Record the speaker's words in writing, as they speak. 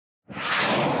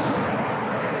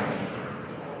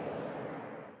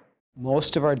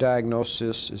Most of our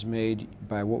diagnosis is made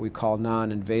by what we call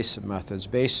non-invasive methods,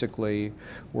 basically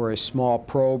where a small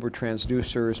probe or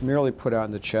transducer is merely put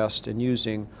on the chest and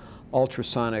using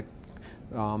ultrasonic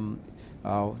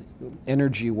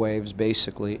energy waves,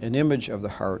 basically, an image of the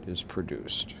heart is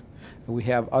produced. And we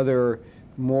have other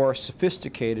more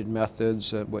sophisticated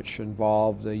methods which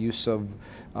involve the use of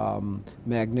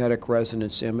magnetic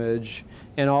resonance image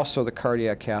and also the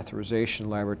cardiac catheterization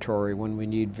laboratory when we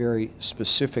need very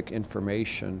specific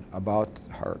information about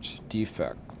the heart's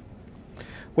defect.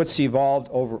 What's evolved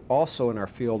also in our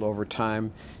field over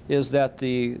time is that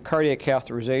the cardiac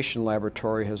catheterization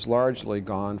laboratory has largely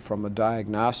gone from a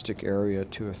diagnostic area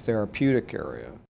to a therapeutic area.